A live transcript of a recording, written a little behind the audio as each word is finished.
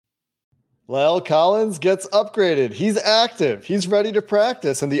La'el Collins gets upgraded. He's active. He's ready to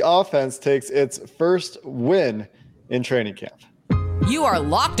practice, and the offense takes its first win in training camp. You are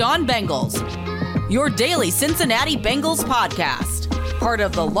Locked On Bengals, your daily Cincinnati Bengals podcast, part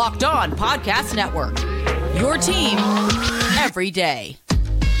of the Locked On Podcast Network, your team every day.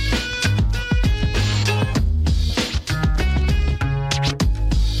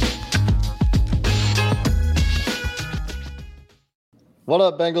 What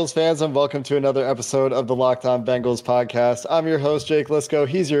up, Bengals fans, and welcome to another episode of the Locked On Bengals podcast. I'm your host, Jake Lisco.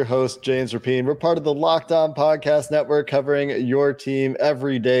 He's your host, James Rapien. We're part of the Locked On Podcast Network, covering your team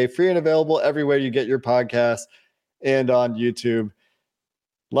every day, free and available everywhere you get your podcasts and on YouTube.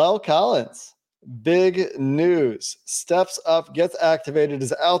 La'el Collins, big news. Steps up, gets activated,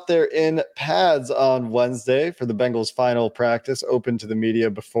 is out there in pads on Wednesday for the Bengals' final practice, open to the media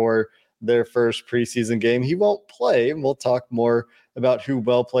before their first preseason game. He won't play, and we'll talk more about who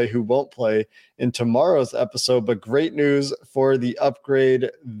will play, who won't play in tomorrow's episode, but great news for the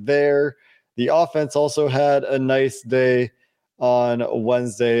upgrade there. The offense also had a nice day on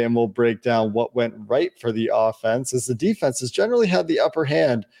Wednesday, and we'll break down what went right for the offense, as the defense has generally had the upper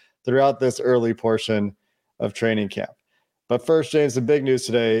hand throughout this early portion of training camp. But first, James, the big news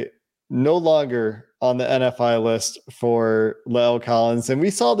today, no longer on the NFI list for La'el Collins. And we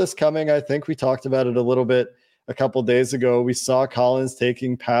saw this coming. I think we talked about it a little bit a couple days ago. We saw Collins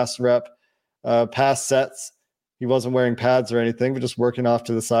taking pass sets. He wasn't wearing pads or anything, but just working off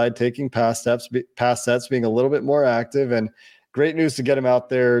to the side, taking pass sets, being a little bit more active. And great news to get him out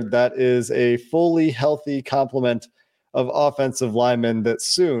there. That is a fully healthy complement of offensive linemen that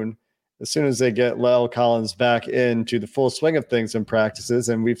soon, as soon as they get La'el Collins back into the full swing of things in practices,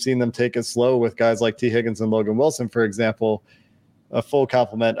 and we've seen them take it slow with guys like T. Higgins and Logan Wilson, for example, a full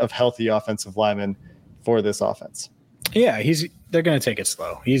complement of healthy offensive linemen for this offense. Yeah, they're going to take it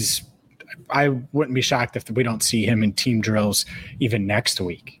slow. I wouldn't be shocked if we don't see him in team drills even next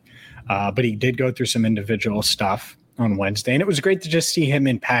week. But he did go through some individual stuff on Wednesday, and it was great to just see him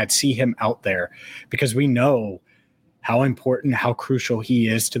in pads, see him out there, because we know how important, how crucial he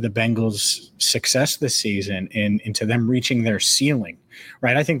is to the Bengals' success this season and to them reaching their ceiling,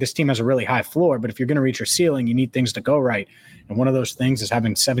 right? I think this team has a really high floor, but if you're going to reach your ceiling, you need things to go right. And one of those things is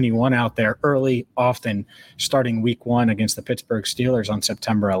having 71 out there early, often starting week 1 against the Pittsburgh Steelers on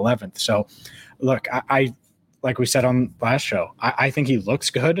September 11th. So, look, I like we said on last show, I think he looks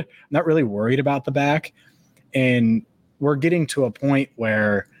good. I'm not really worried about the back. And we're getting to a point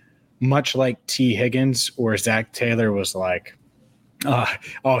where, much like T. Higgins or Zach Taylor was like,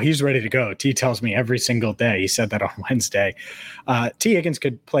 oh, he's ready to go. T tells me every single day. He said that on Wednesday. T. Higgins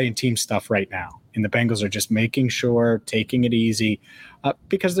could play in team stuff right now. And the Bengals are just making sure, taking it easy,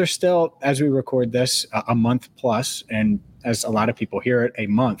 because they're still, as we record this, a month plus, and as a lot of people hear it, a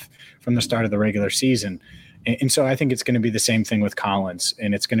month from the start of the regular season. And so I think it's going to be the same thing with Collins,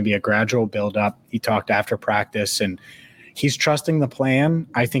 and it's going to be a gradual build-up. He talked after practice, and he's trusting the plan.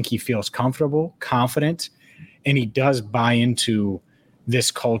 I think he feels comfortable, confident, and he does buy into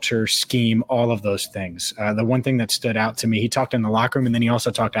this culture, scheme, all of those things. The one thing that stood out to me, he talked in the locker room, and then he also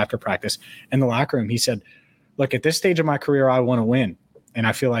talked after practice. In the locker room, he said, look, at this stage of my career, I want to win, and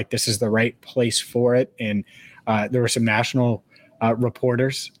I feel like this is the right place for it. And there were some national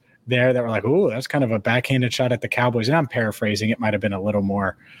reporters there that were like, ooh, that's kind of a backhanded shot at the Cowboys. And I'm paraphrasing. It might have been a little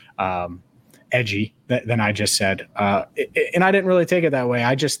more edgy than I just said. And I didn't really take it that way.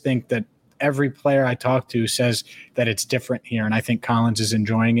 I just think that every player I talk to says that it's different here. And I think Collins is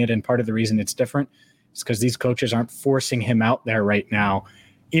enjoying it. And part of the reason it's different is because these coaches aren't forcing him out there right now,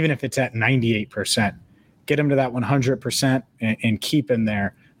 even if it's at 98%. Get him to that 100% and keep him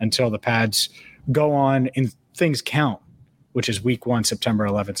there until the pads go on and things count, which is week 1, September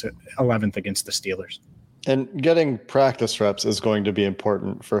 11th against the Steelers. And getting practice reps is going to be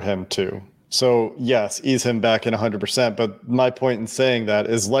important for him too. So yes, ease him back in 100%. But my point in saying that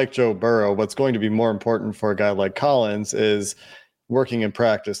is, like Joe Burrow, what's going to be more important for a guy like Collins is working in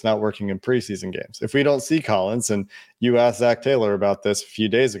practice, not working in preseason games. If we don't see Collins, and you asked Zach Taylor about this a few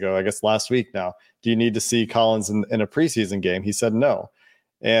days ago, I guess last week now, do you need to see Collins in a preseason game? He said no.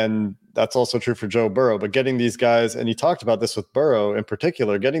 And that's also true for Joe Burrow. But getting these guys, and you talked about this with Burrow in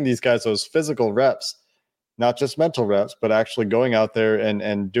particular, getting these guys those physical reps, not just mental reps, but actually going out there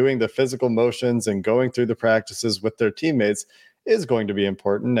and doing the physical motions and going through the practices with their teammates is going to be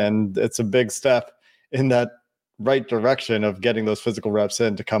important. And it's a big step in that right direction of getting those physical reps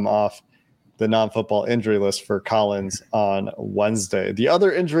in to come off the non-football injury list for Collins on Wednesday. The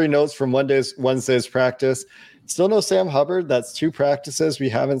other injury notes from Wednesday's practice, still no Sam Hubbard. That's 2 practices. We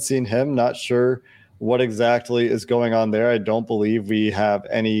haven't seen him. Not sure what exactly is going on there. I don't believe we have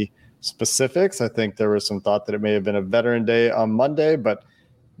any specifics. I think there was some thought that it may have been a Veteran Day on Monday, but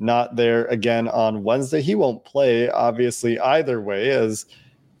not there again on Wednesday. He won't play, obviously, either way, as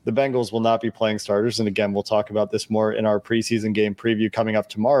the Bengals will not be playing starters. And again, we'll talk about this more in our preseason game preview coming up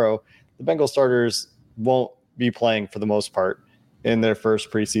tomorrow. The Bengals starters won't be playing for the most part in their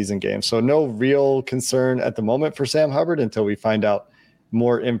first preseason game. So no real concern at the moment for Sam Hubbard until we find out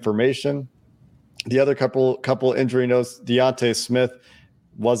more information. The other couple injury notes, Deontay Smith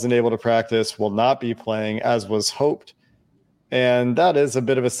wasn't able to practice, will not be playing as was hoped. And that is a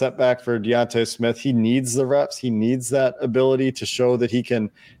bit of a setback for Deontay Smith. He needs the reps. He needs that ability to show that he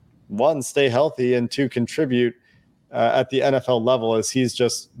can, one, stay healthy, and two, contribute at the NFL level, as he's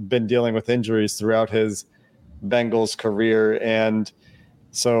just been dealing with injuries throughout his Bengals career. And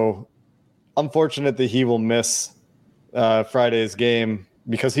so unfortunate that he will miss Friday's game,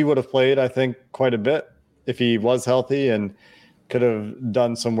 because he would have played, I think, quite a bit if he was healthy and could have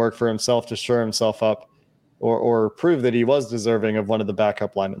done some work for himself to shore himself up or prove that he was deserving of one of the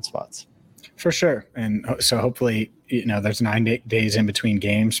backup lineman spots. For sure. And so hopefully, there's 9 days in between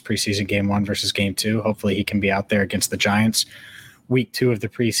games, preseason game 1 versus game 2. Hopefully he can be out there against the Giants week 2 of the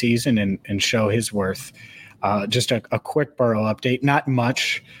preseason and show his worth. Just a quick Burrow update, not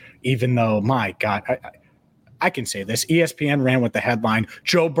much, even though, my God, I can say this. ESPN ran with the headline,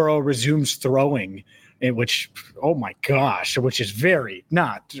 Joe Burrow resumes throwing, which, oh my gosh, which is very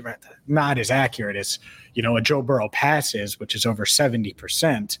not as accurate as, a Joe Burrow pass is, which is over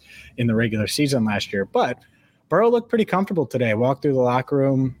 70% in the regular season last year. But Burrow looked pretty comfortable today. Walked through the locker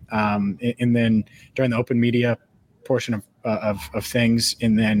room, and then during the open media portion of things,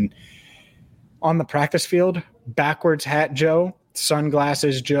 and then on the practice field, backwards hat Joe,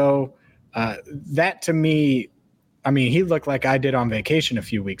 sunglasses Joe. That to me, he looked like I did on vacation a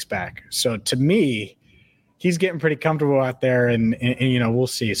few weeks back. So to me, he's getting pretty comfortable out there, and we'll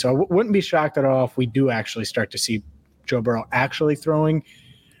see. So I wouldn't be shocked at all if we do actually start to see Joe Burrow actually throwing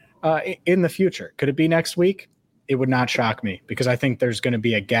in the future. Could it be next week? It would not shock me, because I think there's going to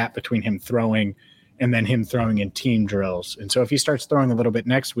be a gap between him throwing and then him throwing in team drills. And so if he starts throwing a little bit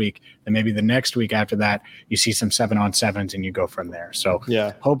next week, then maybe the next week after that, you see some 7-on-7s and you go from there. So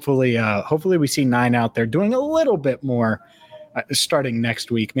yeah, hopefully we see 9 out there doing a little bit more starting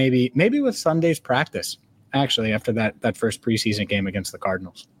next week, maybe with Sunday's practice, actually, after that first preseason game against the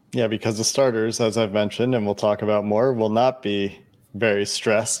Cardinals. Yeah, because the starters, as I've mentioned, and we'll talk about more, will not be very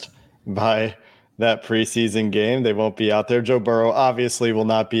stressed by that preseason game. They won't be out there. Joe Burrow obviously will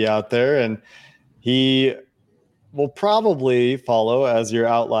not be out there, and he will probably follow, as you're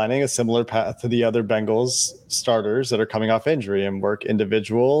outlining, a similar path to the other Bengals starters that are coming off injury and work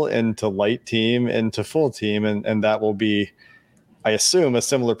individual into light team into full team. And that will be, I assume, a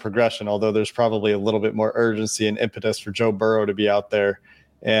similar progression, although there's probably a little bit more urgency and impetus for Joe Burrow to be out there,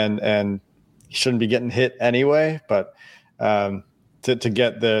 and he shouldn't be getting hit anyway. But to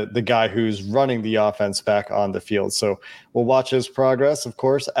get the guy who's running the offense back on the field. So we'll watch his progress, of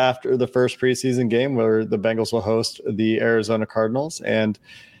course, after the first preseason game where the Bengals will host the Arizona Cardinals. And,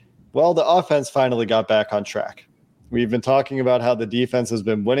 well, the offense finally got back on track. We've been talking about how the defense has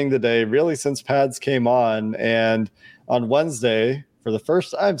been winning the day really since pads came on. And on Wednesday, for the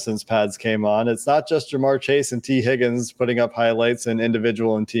first time since pads came on, it's not just Jamar Chase and T. Higgins putting up highlights in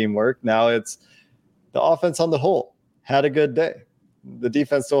individual and teamwork. Now it's the offense on the whole had a good day. The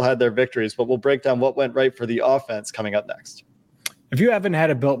defense still had their victories, but we'll break down what went right for the offense coming up next. If you haven't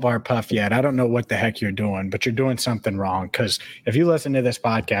had a Built Bar Puff yet, I don't know what the heck you're doing, but you're doing something wrong, because if you listen to this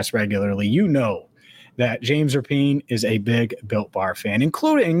podcast regularly, you know that James Rapien is a big Built Bar fan,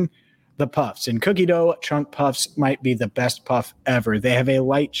 including the puffs. And cookie dough chunk puffs might be the best puff ever. They have a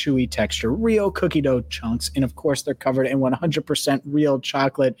light, chewy texture, real cookie dough chunks, and of course they're covered in 100% real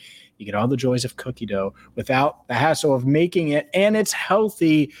chocolate. You get all the joys of cookie dough without the hassle of making it, and it's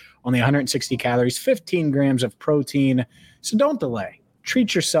healthy. Only 160 calories, 15 grams of protein. So don't delay.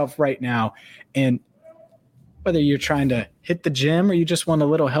 Treat yourself right now. And whether you're trying to hit the gym or you just want a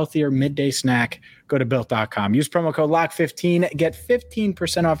little healthier midday snack, go to Built.com. Use promo code LOCK15. Get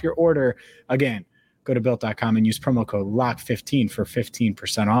 15% off your order. Again, go to Built.com and use promo code LOCK15 for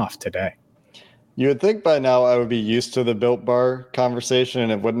 15% off today. You would think by now I would be used to the Built Bar conversation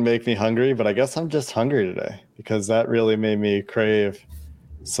and it wouldn't make me hungry, but I guess I'm just hungry today because that really made me crave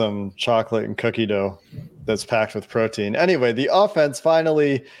some chocolate and cookie dough that's packed with protein. Anyway, the offense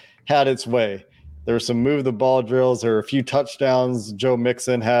finally had its way. There were some move the ball drills. There were a few touchdowns. Joe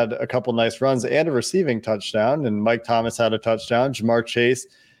Mixon had a couple nice runs and a receiving touchdown, and Mike Thomas had a touchdown. Jamar Chase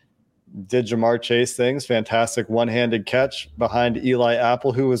did Jamar Chase things. Fantastic one-handed catch behind Eli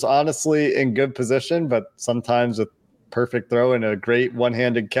Apple, who was honestly in good position, but sometimes with perfect throw and a great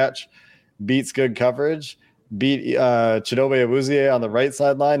one-handed catch, beats good coverage, beat Chidobe Awuzie on the right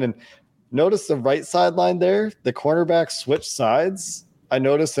sideline. And notice the right sideline there, the cornerback switched sides. I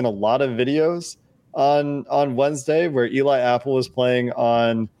noticed in a lot of videos on Wednesday where Eli Apple was playing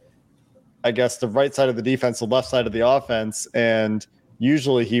on, I guess, the right side of the defense, the left side of the offense, and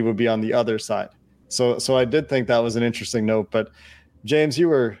usually he would be on the other side. So I did think that was an interesting note. But James, you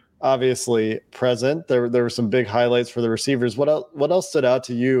were obviously present. There were some big highlights for the receivers. What else stood out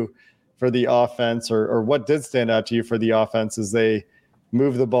to you for the offense, or what did stand out to you for the offense as they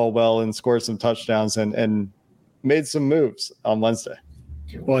moved the ball well and scored some touchdowns and made some moves on Wednesday?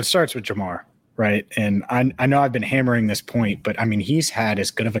 Well, it starts with Ja'Marr, right? And I know I've been hammering this point, but I mean, he's had as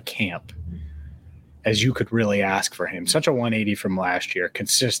good of a camp as you could really ask for him. Such a 180 from last year,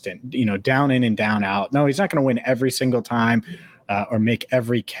 consistent, down in and down out. No, he's not going to win every single time or make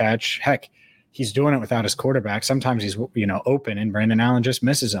every catch. Heck, he's doing it without his quarterback. Sometimes he's, open and Brandon Allen just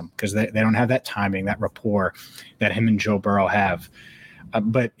misses him because they don't have that timing, that rapport that him and Joe Burrow have.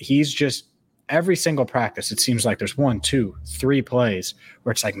 But he's just, every single practice, it seems like there's 1, 2, 3 plays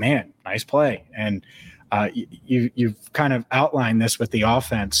where it's like, man, nice play. And you've kind of outlined this with the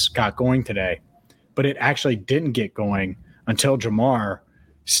offense got going today, but it actually didn't get going until Ja'Marr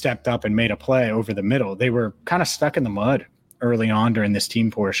stepped up and made a play over the middle. They were kind of stuck in the mud early on during this team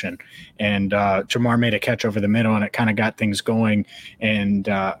portion, and Ja'Marr made a catch over the middle, and it kind of got things going. And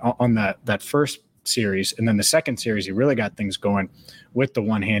on that first series, and then the second series, he really got things going with the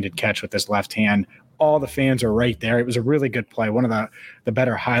one-handed catch with his left hand. All the fans are right there. It was a really good play, one of the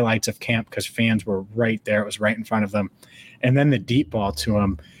better highlights of camp because fans were right there. It was right in front of them. And then the deep ball to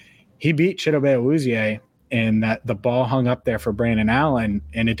him. He beat Chidobe Awuzie, and that the ball hung up there for Brandon Allen,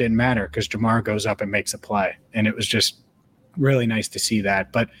 and it didn't matter because Ja'Marr goes up and makes a play. And it was just really nice to see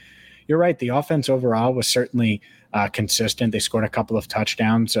that. But you're right. The offense overall was certainly consistent. They scored a couple of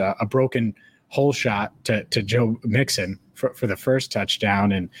touchdowns, a broken hole shot to Joe Mixon for the first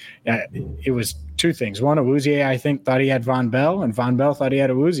touchdown. And it was two things. One, Awuzie, I think, thought he had Von Bell, and Von Bell thought he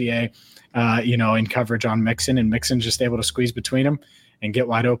had Awuzie, in coverage on Mixon, and Mixon just able to squeeze between them and get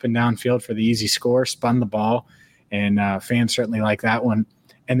wide open downfield for the easy score, spun the ball, and fans certainly like that one.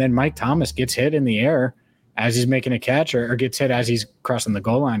 And then Mike Thomas gets hit in the air as he's making a catch, or gets hit as he's crossing the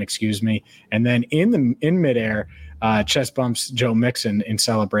goal line, and then in midair, chest bumps Joe Mixon in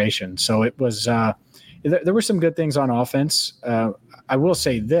celebration. So it was there were some good things on offense. I will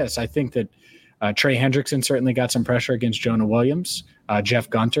say this: I think that Trey Hendrickson certainly got some pressure against Jonah Williams. Jeff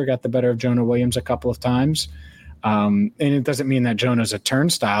Gunter got the better of Jonah Williams a couple of times. And it doesn't mean that Jonah's a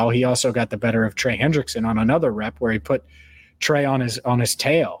turnstile. He also got the better of Trey Hendrickson on another rep where he put Trey on his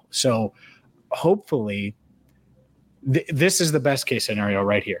tail. So hopefully this is the best case scenario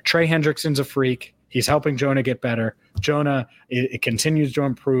right here. Trey Hendrickson's a freak. He's helping Jonah get better. Jonah it continues to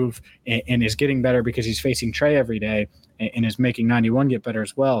improve and is getting better because he's facing Trey every day and is making 91 get better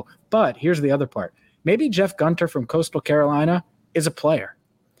as well. But here's the other part. Maybe Jeff Gunter from Coastal Carolina is a player.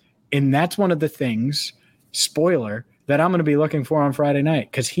 And that's one of the things, spoiler, that I'm going to be looking for on Friday night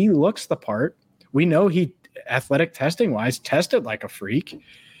because he looks the part. We know he, athletic testing wise, tested like a freak.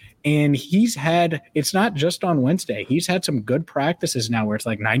 And he's had, it's not just on Wednesday. He's had some good practices now where it's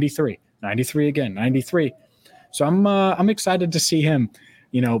like 93 again, 93. So I'm excited to see him,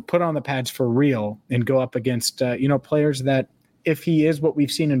 put on the pads for real and go up against, players that if he is what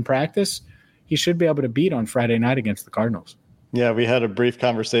we've seen in practice, he should be able to beat on Friday night against the Cardinals. Yeah, we had a brief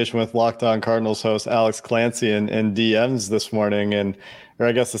conversation with Locked On Cardinals host Alex Clancy in DMs this morning, or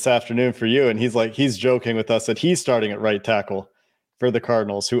I guess this afternoon for you. And he's joking with us that he's starting at right tackle for the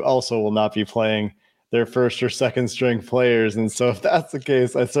Cardinals, who also will not be playing their first or second string players. And so if that's the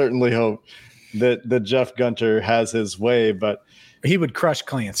case, I certainly hope that Jeff Gunter has his way, but he would crush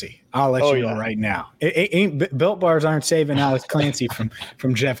Clancy. I'll let you know right now. It ain't Built Bars aren't saving Alex Clancy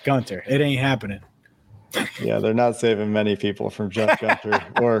from Jeff Gunter. It ain't happening. Yeah, they're not saving many people from Jeff Gunter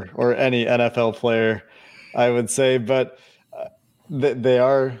or any NFL player, I would say, but they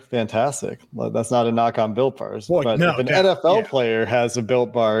are fantastic. That's not a knock on Built Bars. Boy, but if an NFL player has a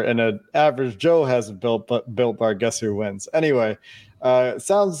Built Bar and an average Joe has a Built Bar, guess who wins? Anyway, it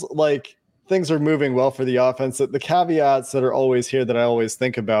sounds like things are moving well for the offense. The caveats that are always here that I always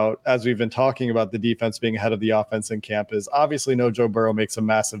think about as we've been talking about the defense being ahead of the offense in camp is obviously no Joe Burrow makes a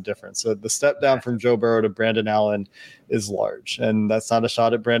massive difference. So the step down from Joe Burrow to Brandon Allen is large. And that's not a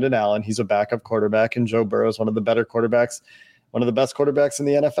shot at Brandon Allen. He's a backup quarterback, and Joe Burrow is one of the better quarterbacks, one of the best quarterbacks in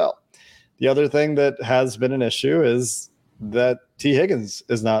the NFL. The other thing that has been an issue is that T. Higgins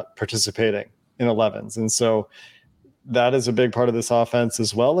is not participating in 11s. And so that is a big part of this offense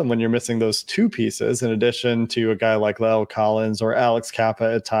as well. And when you're missing those two pieces, in addition to a guy like La'el Collins or Alex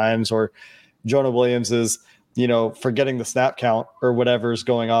Kappa at times, or Jonah Williams is, forgetting the snap count or whatever's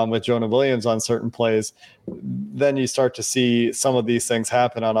going on with Jonah Williams on certain plays, then you start to see some of these things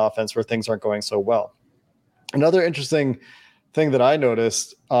happen on offense where things aren't going so well. Another interesting thing that I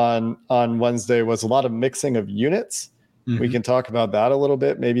noticed on Wednesday was a lot of mixing of units. We can talk about that a little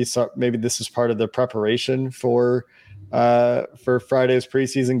bit. Maybe this is part of the preparation for Friday's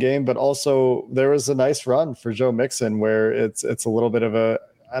preseason game, but also there was a nice run for Joe Mixon where it's a little bit of a,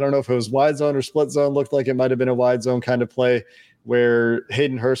 I don't know if it was wide zone or split zone, looked like it might've been a wide zone kind of play where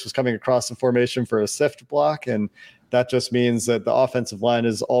Hayden Hurst was coming across the formation for a sift block. And that just means that the offensive line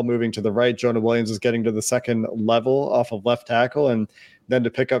is all moving to the right. Jonah Williams is getting to the second level off of left tackle. And then to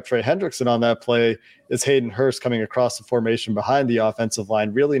pick up Trey Hendrickson on that play is Hayden Hurst coming across the formation behind the offensive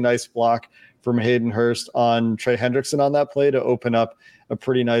line. Really nice block from Hayden Hurst on Trey Hendrickson on that play to open up a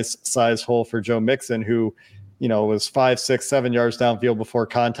pretty nice size hole for Joe Mixon, who, was 5, 6, 7 yards downfield before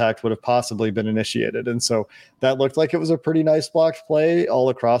contact would have possibly been initiated. And so that looked like it was a pretty nice blocked play all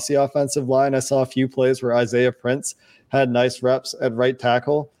across the offensive line. I saw a few plays where Isaiah Prince had nice reps at right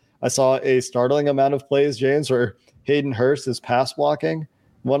tackle. I saw a startling amount of plays, James, where Hayden Hurst is pass blocking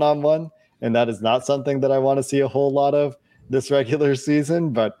one-on-one, and that is not something that I want to see a whole lot of this regular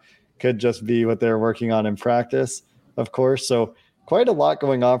season, but could just be what they're working on in practice, of course. So quite a lot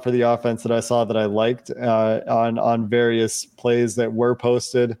going on for the offense that I saw that I liked on various plays that were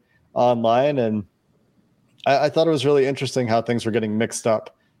posted online. And I thought it was really interesting how things were getting mixed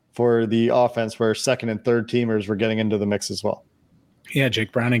up for the offense where second and third teamers were getting into the mix as well. Yeah,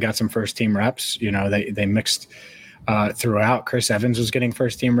 Jake Browning got some first team reps. They mixed throughout. Chris Evans was getting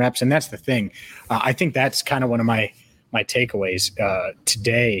first team reps. And that's the thing. I think that's kind of one of my takeaways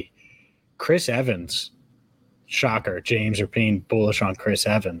today. Chris Evans, shocker. James Rapien bullish on Chris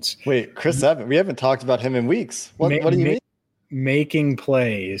Evans. Wait, Chris Evans? We haven't talked about him in weeks. What do you mean? Making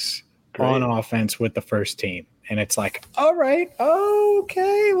plays on offense with the first team. And it's like, all right,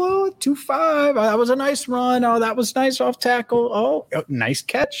 okay, well, 2-5. That was a nice run. Oh, that was nice off tackle. Oh, nice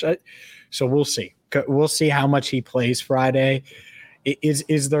catch. So we'll see. We'll see how much he plays Friday.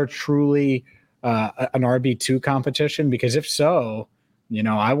 Is there truly an RB2 competition? Because if so,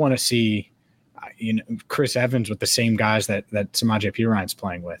 I want to see Chris Evans with the same guys that Samaje Perine's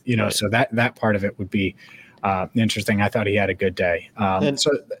playing with. Right. So that part of it would be interesting. I thought he had a good day.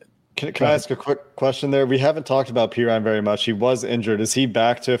 Can I ask a quick question there? We haven't talked about Perine very much. He was injured. Is he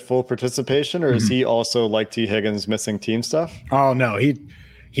back to full participation, or is he also like T. Higgins missing team stuff? Oh no,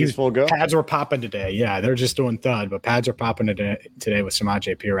 he's full go. Pads were popping today. Yeah, they're just doing thud, but pads are popping today with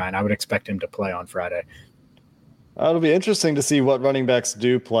Samaje Perine. I would expect him to play on Friday. It'll be interesting to see what running backs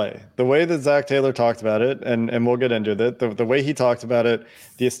do play. The way that Zach Taylor talked about it, and we'll get into it, the way he talked about it,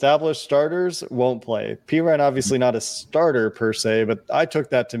 the established starters won't play. Perine obviously not a starter per se, but I took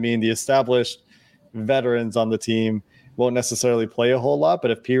that to mean the established veterans on the team won't necessarily play a whole lot.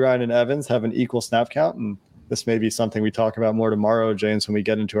 But if Perine and Evans have an equal snap count, and this may be something we talk about more tomorrow, James, when we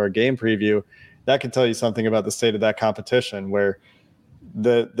get into our game preview, that can tell you something about the state of that competition, where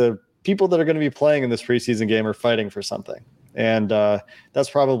the people that are going to be playing in this preseason game are fighting for something. And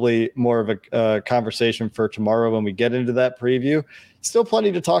that's probably more of a conversation for tomorrow when we get into that preview. Still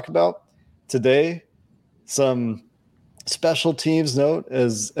plenty to talk about today. Some special teams note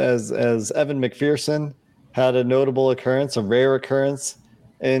as Evan McPherson had a notable occurrence, a rare occurrence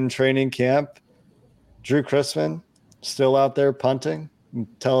in training camp. Drew Chrisman still out there punting.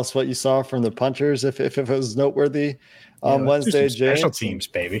 Tell us what you saw from the punters if it was noteworthy. On Wednesday, James. Special teams,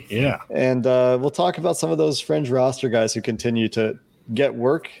 baby. Yeah. And we'll talk about some of those fringe roster guys who continue to get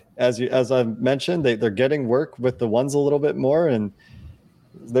work. As I mentioned, they're getting work with the ones a little bit more, and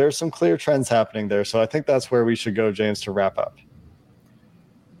there's some clear trends happening there. So I think that's where we should go, James, to wrap up.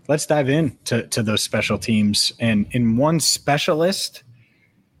 Let's dive in to those special teams. And in one specialist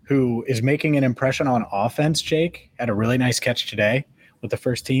who is making an impression on offense, Jake, had a really nice catch today with the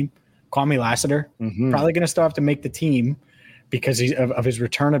first team. Kwame Lassiter, probably going to still have to make the team because of his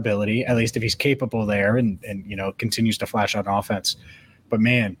return ability, at least if he's capable there and continues to flash out on offense. But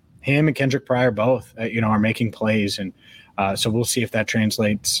man, him and Kendrick Pryor both, are making plays. And so we'll see if that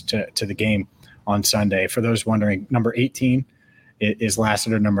translates to the game on Sunday. For those wondering, number 18 is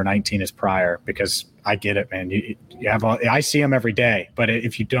Lassiter, number 19 is Pryor, because I get it, man. You have I see him every day, but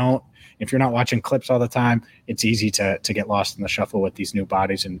if you're not watching clips all the time, it's easy to get lost in the shuffle with these new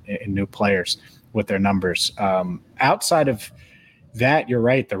bodies and new players with their numbers. Outside of that, you're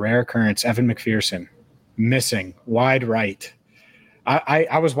right. The rare occurrence, Evan McPherson, missing wide right.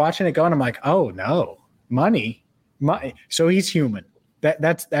 I was watching it go, and I'm like, oh no, money So he's human.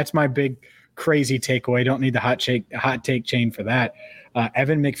 That's my big crazy takeaway. Don't need the hot take chain for that.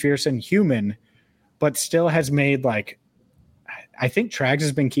 Evan McPherson, human, but still has made I think Trags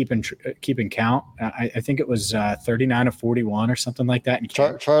has been keeping count. I think it was 39 of 41 or something like that.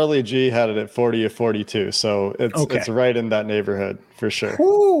 Charlie G had it at 40 of 42, so it's right in that neighborhood for sure.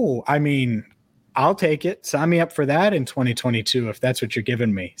 Ooh, I mean, I'll take it. Sign me up for that in 2022 if that's what you're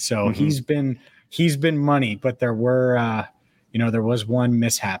giving me. So he's been money, but there were there was one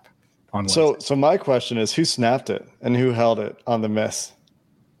mishap on Wednesday. So my question is, who snapped it and who held it on the miss?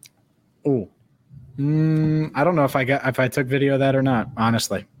 Ooh. I don't know if I took video of that or not,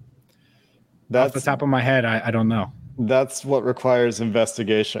 honestly. Off the top of my head, I don't know. That's what requires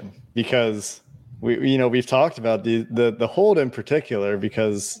investigation, because we've talked about the hold in particular,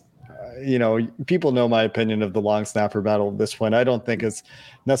 because people know my opinion of the long snapper battle at this point. I don't think it's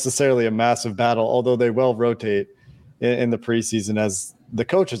necessarily a massive battle, although they will rotate in the preseason as the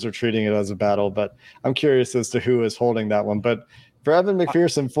coaches are treating it as a battle. But I'm curious as to who is holding that one. But for Evan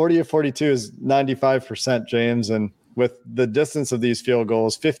McPherson, 40 of 42 is 95%, James. And with the distance of these field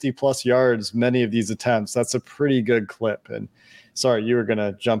goals, 50-plus yards, many of these attempts, that's a pretty good clip. And sorry, you were going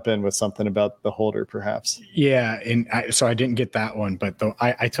to jump in with something about the holder, perhaps. Yeah, so I didn't get that one. But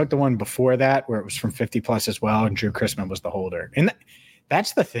I took the one before that where it was from 50-plus as well, and Drew Chrisman was the holder. And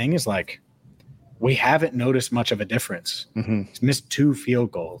that's the thing is, we haven't noticed much of a difference. He's missed 2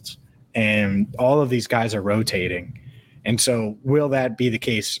 field goals, and all of these guys are rotating. And so will that be the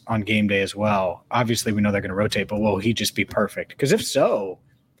case on game day as well? Obviously, we know they're going to rotate, but will he just be perfect? Because if so,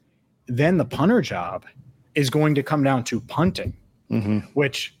 then the punter job is going to come down to punting,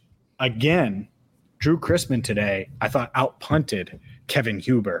 which, again, Drew Chrisman today, I thought out-punted Kevin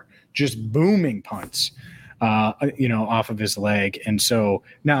Huber, just booming punts, off of his leg. And so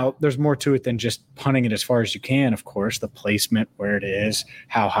now there's more to it than just punting it as far as you can, of course, the placement, where it is,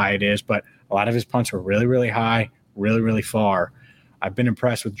 how high it is. But a lot of his punts were really, really high, really, really far. I've been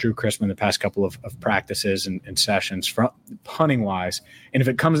impressed with Drew Chrisman the past couple of practices and sessions from punting wise. And if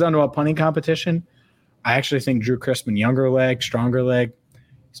it comes down to a punting competition, I actually think Drew Chrisman, younger leg, stronger leg,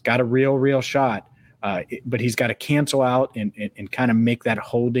 he's got a real shot. But he's got to cancel out and kind of make that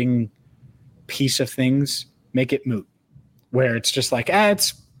holding piece of things, make it moot, where it's just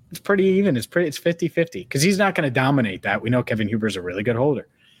it's pretty even. It's 50-50, because he's not going to dominate that. We know Kevin Huber's a really good holder,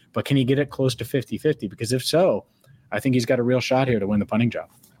 but can he get it close to 50-50? Because if so, I think he's got a real shot here to win the punting job.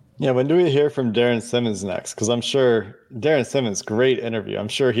 Yeah, when do we hear from Darren Simmons next? Because I'm sure Darren Simmons, great interview. I'm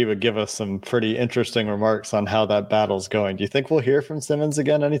sure he would give us some pretty interesting remarks on how that battle's going. Do you think we'll hear from Simmons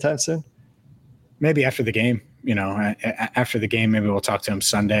again anytime soon? Maybe after the game. After the game, maybe we'll talk to him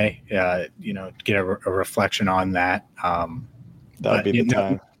Sunday. Get a reflection on that. That would be the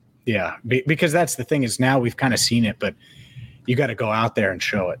time. Yeah, because that's the thing is now we've kind of seen it, but you got to go out there and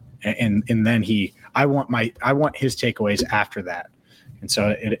show it. And then I want his takeaways after that. And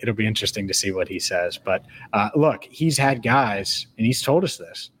so it'll be interesting to see what he says. But look, he's had guys, and he's told us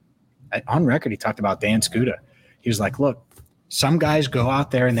this on record. He talked about Dan Skuta. He was like, look, some guys go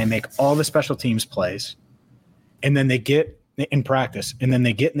out there and they make all the special teams plays, and then they get in practice, and then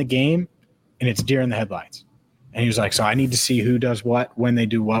they get in the game, and it's deer in the headlights. And he was like, so I need to see who does what, when they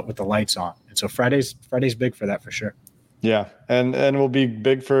do what with the lights on. And so Friday's big for that for sure. Yeah, and will be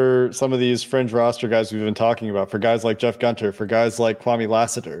big for some of these fringe roster guys we've been talking about, for guys like Jeff Gunter, for guys like Kwame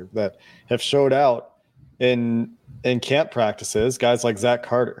Lassiter that have showed out in camp practices, guys like Zach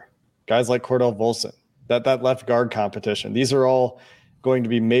Carter, guys like Cordell Volson, that left guard competition. These are all going to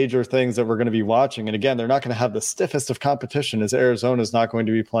be major things that we're going to be watching. And again, they're not going to have the stiffest of competition, as Arizona is not going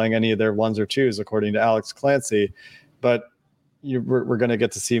to be playing any of their 1s or 2s, according to Alex Clancy. But we're going to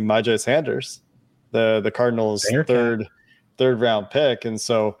get to see Myjai Sanders, the Cardinals' third round pick. And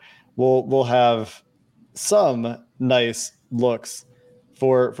so we'll have some nice looks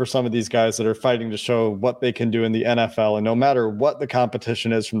for some of these guys that are fighting to show what they can do in the NFL. And no matter what the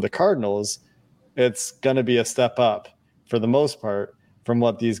competition is from the Cardinals, it's going to be a step up for the most part from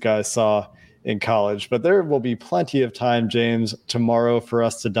what these guys saw in college. But there will be plenty of time, James, tomorrow for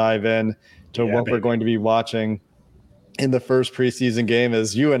us to dive in to what we're going to be watching in the first preseason game,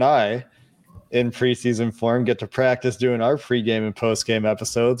 as you and I, in preseason form, get to practice doing our pregame and postgame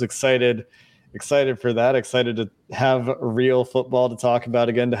episodes. Excited for that. Excited to have real football to talk about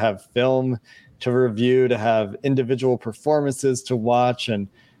again, to have film to review, to have individual performances to watch. And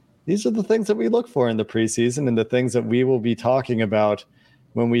these are the things that we look for in the preseason, and the things that we will be talking about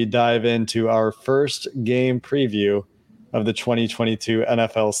when we dive into our first game preview of the 2022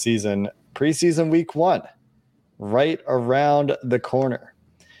 NFL season. Preseason week 1, right around the corner.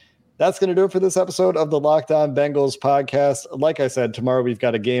 That's going to do it for this episode of the Locked On Bengals podcast. Like I said, tomorrow we've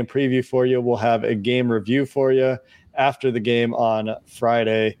got a game preview for you. We'll have a game review for you after the game on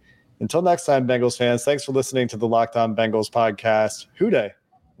Friday. Until next time, Bengals fans, thanks for listening to the Locked On Bengals podcast. Hoo day,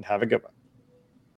 and have a good one.